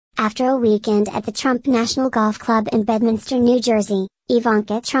After a weekend at the Trump National Golf Club in Bedminster, New Jersey,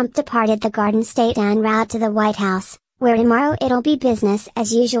 Ivanka Trump departed the Garden State en route to the White House, where tomorrow it'll be business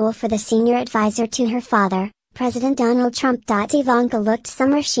as usual for the senior advisor to her father, President Donald Trump. Ivanka looked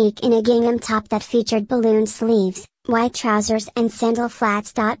summer chic in a gingham top that featured balloon sleeves, white trousers and sandal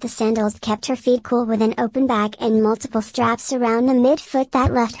flats. The sandals kept her feet cool with an open back and multiple straps around the midfoot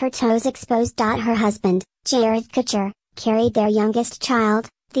that left her toes exposed. Her husband, Jared Kushner, carried their youngest child,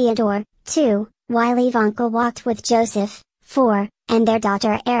 Theodore, 2, while Ivanka walked with Joseph, 4, and their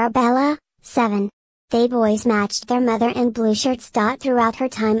daughter Arabella, 7. They boys matched their mother in blue shirts. Throughout her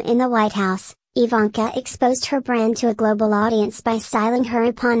time in the White House, Ivanka exposed her brand to a global audience by styling her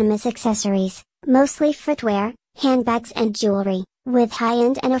eponymous accessories, mostly footwear, handbags and jewelry, with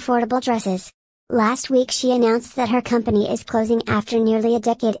high-end and affordable dresses. Last week she announced that her company is closing after nearly a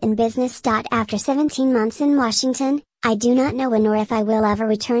decade in business. After 17 months in Washington, I do not know when or if I will ever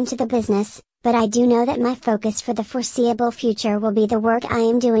return to the business, but I do know that my focus for the foreseeable future will be the work I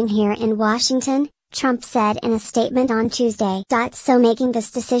am doing here in Washington, Trump said in a statement on Tuesday. So making this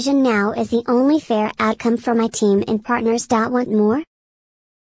decision now is the only fair outcome for my team and partners. Want more?